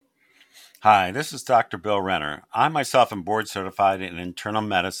Hi, this is Dr. Bill Renner. I myself am board certified in internal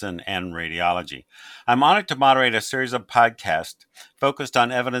medicine and radiology. I'm honored to moderate a series of podcasts focused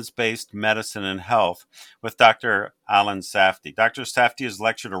on evidence based medicine and health with Dr. Alan Safdie. Dr. Safdie has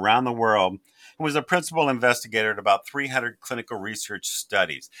lectured around the world and was a principal investigator at about 300 clinical research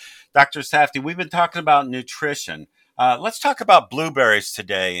studies. Dr. Safdie, we've been talking about nutrition. Let's talk about blueberries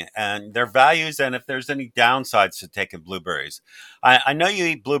today and their values and if there's any downsides to taking blueberries. I know you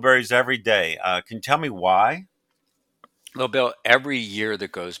eat blueberries every day. Can you tell me why? Well, Bill, every year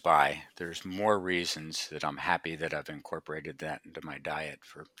that goes by, there's more reasons that I'm happy that I've incorporated that into my diet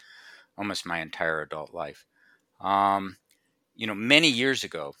for almost my entire adult life. Um, Many years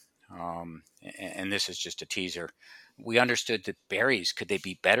ago, and this is just a teaser, we understood that berries could they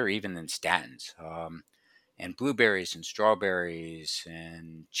be better even than statins, and blueberries and strawberries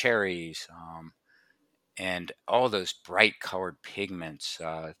and cherries, and all those bright colored pigments.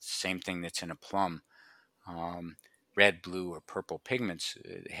 Same thing that's in a plum. um, Red, blue, or purple pigments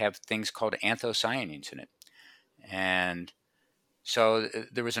have things called anthocyanins in it. And so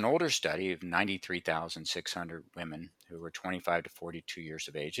there was an older study of 93,600 women who were 25 to 42 years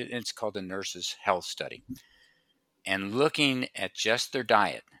of age. It's called the Nurses' Health Study. And looking at just their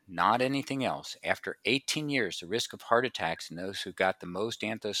diet, not anything else, after 18 years, the risk of heart attacks in those who got the most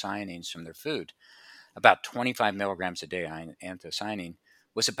anthocyanins from their food, about 25 milligrams a day anthocyanin,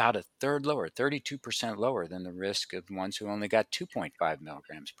 was about a third lower, 32% lower than the risk of ones who only got 2.5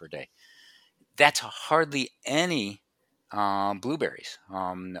 milligrams per day. That's hardly any blueberries.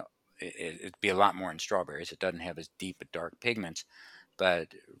 No, it'd be a lot more in strawberries. It doesn't have as deep a dark pigments,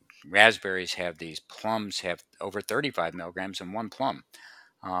 but raspberries have these, plums have over 35 milligrams in one plum.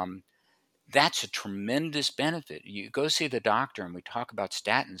 Um, that's a tremendous benefit. You go see the doctor, and we talk about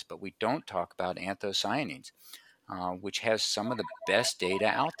statins, but we don't talk about anthocyanins, which has some of the best data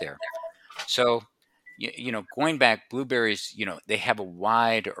out there. So, going back, blueberries, they have a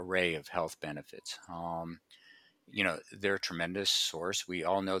wide array of health benefits. They're a tremendous source. We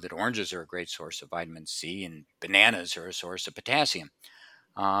all know that oranges are a great source of vitamin C, and bananas are a source of potassium.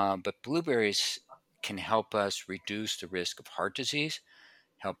 But blueberries can help us reduce the risk of heart disease,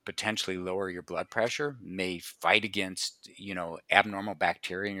 help potentially lower your blood pressure, may fight against, abnormal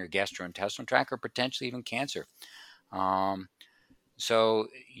bacteria in your gastrointestinal tract, or potentially even cancer. Um,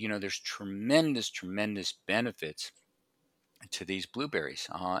 there's tremendous, tremendous benefits to these blueberries,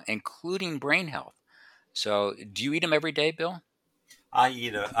 including brain health. So, do you eat them every day, Bill?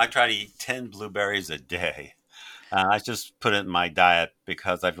 I try to eat 10 blueberries a day. I just put it in my diet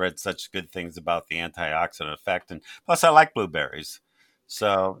because I've read such good things about the antioxidant effect. And plus, I like blueberries.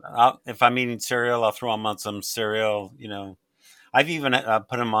 So if I'm eating cereal, I'll throw them on some cereal. I've even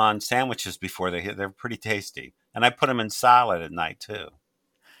put them on sandwiches before. They're pretty tasty. And I put them in salad at night too.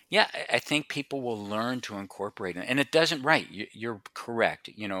 Yeah, I think people will learn to incorporate it. And it doesn't, right. You're correct.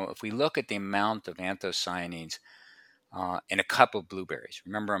 If we look at the amount of anthocyanins in a cup of blueberries,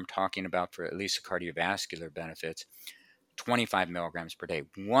 remember I'm talking about, for at least the cardiovascular benefits, 25 milligrams per day.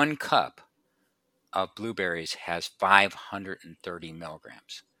 One cup of blueberries has 530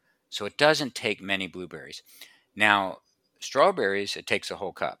 milligrams. So it doesn't take many blueberries. Now, strawberries, it takes a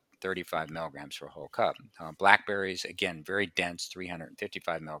whole cup, 35 milligrams for a whole cup. Blackberries, again, very dense,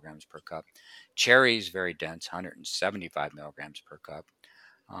 355 milligrams per cup. Cherries, very dense, 175 milligrams per cup.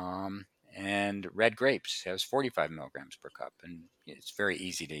 Um, and red grapes has 45 milligrams per cup. And it's very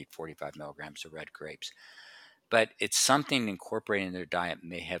easy to eat 45 milligrams of red grapes. But it's something incorporated in their diet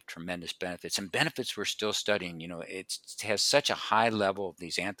may have tremendous benefits, and benefits we're still studying. It has such a high level of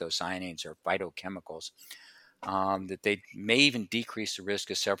these anthocyanins or phytochemicals, that they may even decrease the risk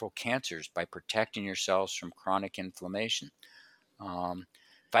of several cancers by protecting your cells from chronic inflammation. Um,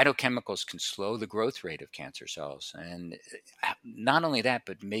 Phytochemicals can slow the growth rate of cancer cells. And not only that,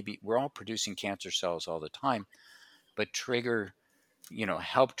 but maybe we're all producing cancer cells all the time, but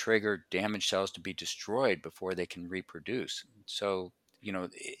help trigger damaged cells to be destroyed before they can reproduce. So,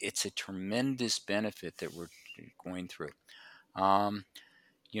 it's a tremendous benefit that we're going through. Um,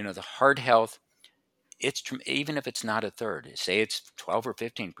 the heart health, even if it's not a third, say it's 12 or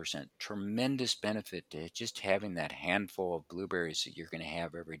 15%, tremendous benefit to just having that handful of blueberries that you're going to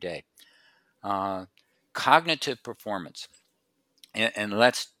have every day. Uh, Cognitive performance, and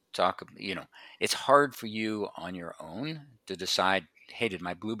let's talk, it's hard for you on your own to decide, hey, did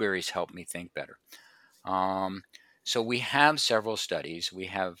my blueberries help me think better? Um, so we have several studies. We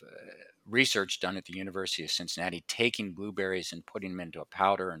have research done at the University of Cincinnati taking blueberries and putting them into a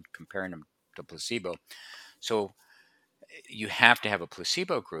powder and comparing them to placebo. So you have to have a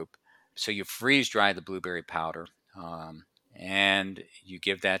placebo group. So you freeze dry the blueberry powder. and you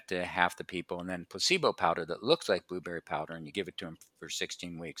give that to half the people, and then placebo powder that looks like blueberry powder, and you give it to them for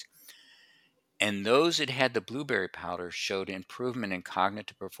 16 weeks. And those that had the blueberry powder showed improvement in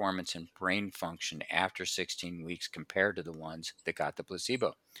cognitive performance and brain function after 16 weeks compared to the ones that got the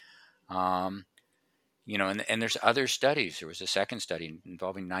placebo. Um, and there's other studies. There was a second study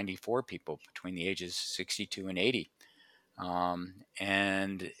involving 94 people between the ages 62 and 80.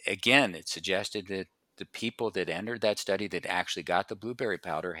 And again, it suggested that the people that entered that study that actually got the blueberry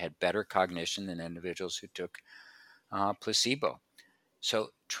powder had better cognition than individuals who took placebo. So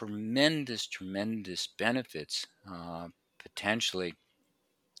tremendous, tremendous benefits potentially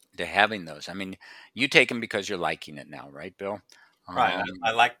to having those. I mean, you take them because you're liking it now, right, Bill? Right. Um,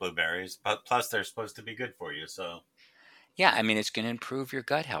 I like blueberries, but plus they're supposed to be good for you. So, yeah, I mean, it's going to improve your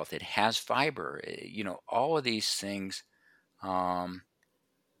gut health. It has fiber. All of these things. Um,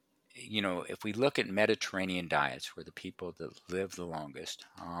 if we look at Mediterranean diets, where the people that live the longest,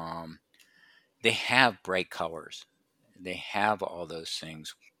 they have bright colors. They have all those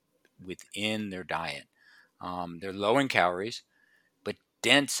things within their diet. They're low in calories, but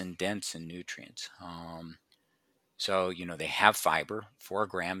dense in nutrients. So they have fiber, 4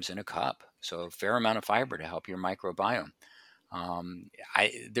 grams in a cup. So a fair amount of fiber to help your microbiome.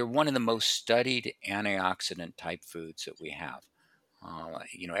 They're one of the most studied antioxidant type foods that we have.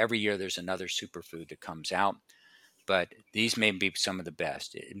 Every year there's another superfood that comes out, but these may be some of the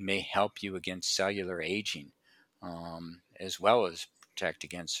best. It may help you against cellular aging, as well as protect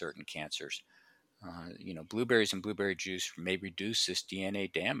against certain cancers. Blueberries and blueberry juice may reduce this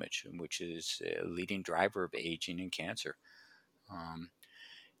DNA damage, which is a leading driver of aging and cancer. Um,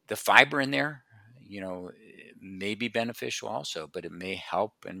 the fiber in there, may be beneficial also, but it may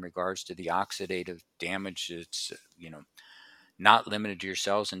help in regards to the oxidative damage. It's, not limited to your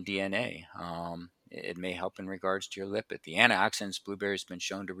cells and DNA. It may help in regards to your lipid. The antioxidants blueberry has been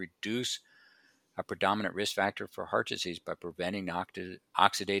shown to reduce a predominant risk factor for heart disease by preventing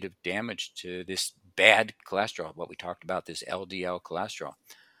oxidative damage to this bad cholesterol, what we talked about, this LDL cholesterol.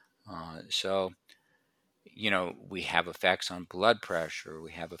 So we have effects on blood pressure,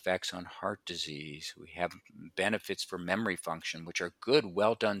 we have effects on heart disease, we have benefits for memory function, which are good,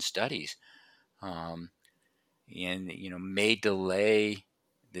 well done studies, um, and may delay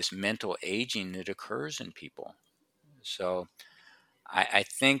this mental aging that occurs in people. So I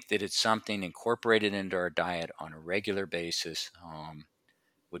think that it's something incorporated into our diet on a regular basis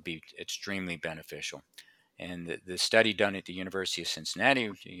would be extremely beneficial. And the study done at the University of Cincinnati,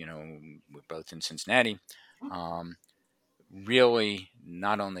 we're both in Cincinnati, um, really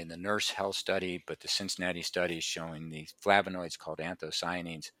not only the nurse health study, but the Cincinnati study showing these flavonoids called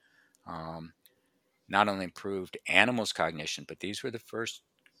anthocyanins um, not only improved animals' cognition, but these were the first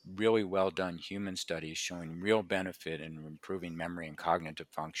really well done human studies showing real benefit in improving memory and cognitive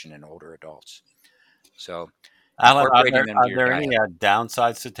function in older adults. So Alan, incorporating them to are your there any diet.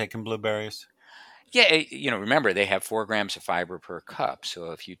 downsides to taking blueberries? Yeah, remember they have 4 grams of fiber per cup.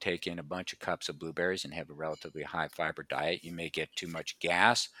 So if you take in a bunch of cups of blueberries and have a relatively high fiber diet, you may get too much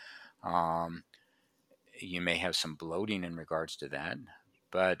gas. Um, you may have some bloating in regards to that.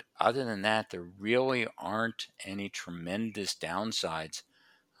 But other than that, there really aren't any tremendous downsides.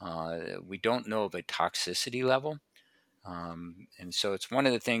 We don't know of a toxicity level. And so it's one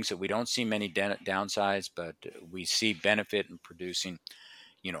of the things that we don't see many downsides, but we see benefit in producing,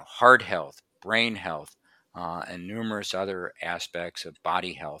 heart health, brain health, and numerous other aspects of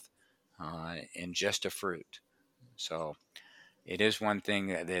body health in just a fruit. So it is one thing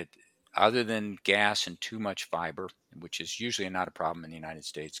that other than gas and too much fiber, which is usually not a problem in the United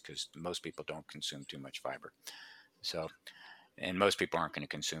States because most people don't consume too much fiber. So, and most people aren't going to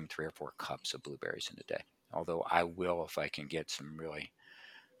consume 3 or 4 cups of blueberries in a day. Although I will, if I can get some really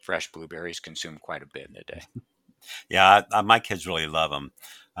fresh blueberries, consume quite a bit in a day. Yeah, my kids really love them.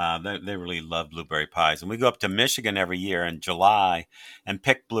 They really love blueberry pies. And we go up to Michigan every year in July and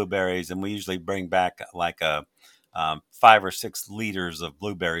pick blueberries. And we usually bring back like 5 or 6 liters of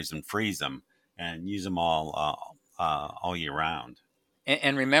blueberries and freeze them and use them all year round.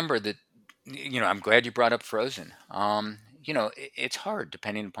 And remember that, I'm glad you brought up frozen. It's hard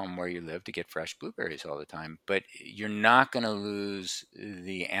depending upon where you live to get fresh blueberries all the time, but you're not going to lose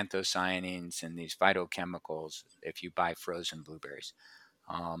the anthocyanins and these phytochemicals if you buy frozen blueberries.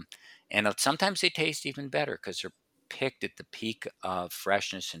 Um, and sometimes they taste even better because they're picked at the peak of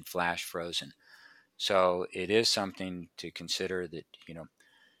freshness and flash frozen. So it is something to consider that,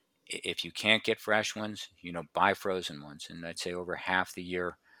 if you can't get fresh ones, buy frozen ones. And I'd say over half the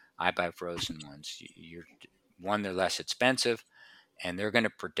year, I buy frozen ones. They're less expensive and they're going to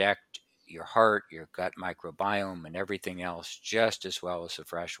protect your heart, your gut microbiome, and everything else just as well as the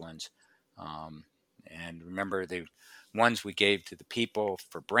fresh ones. Um, and remember, the ones we gave to the people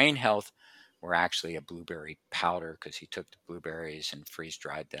for brain health were actually a blueberry powder because he took the blueberries and freeze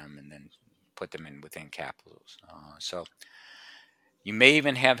dried them and then put them in within capsules. So you may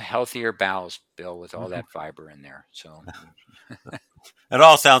even have healthier bowels, Bill, with all that fiber in there. So It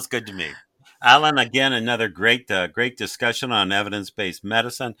all sounds good to me. Alan, again, another great discussion on evidence-based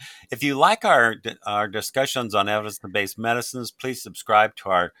medicine. If you like our discussions on evidence-based medicines, please subscribe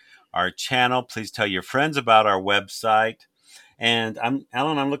to our channel. Please tell your friends about our website. And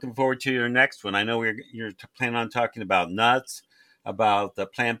Alan. I'm looking forward to your next one. I know you're planning on talking about nuts, about the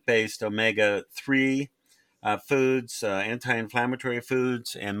plant-based omega-3 foods, anti-inflammatory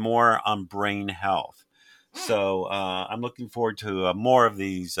foods, and more on brain health. So I'm looking forward to more of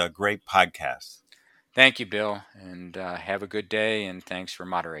these great podcasts. thank you, Bill, and have a good day. And thanks for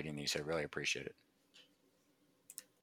moderating these. I really appreciate it.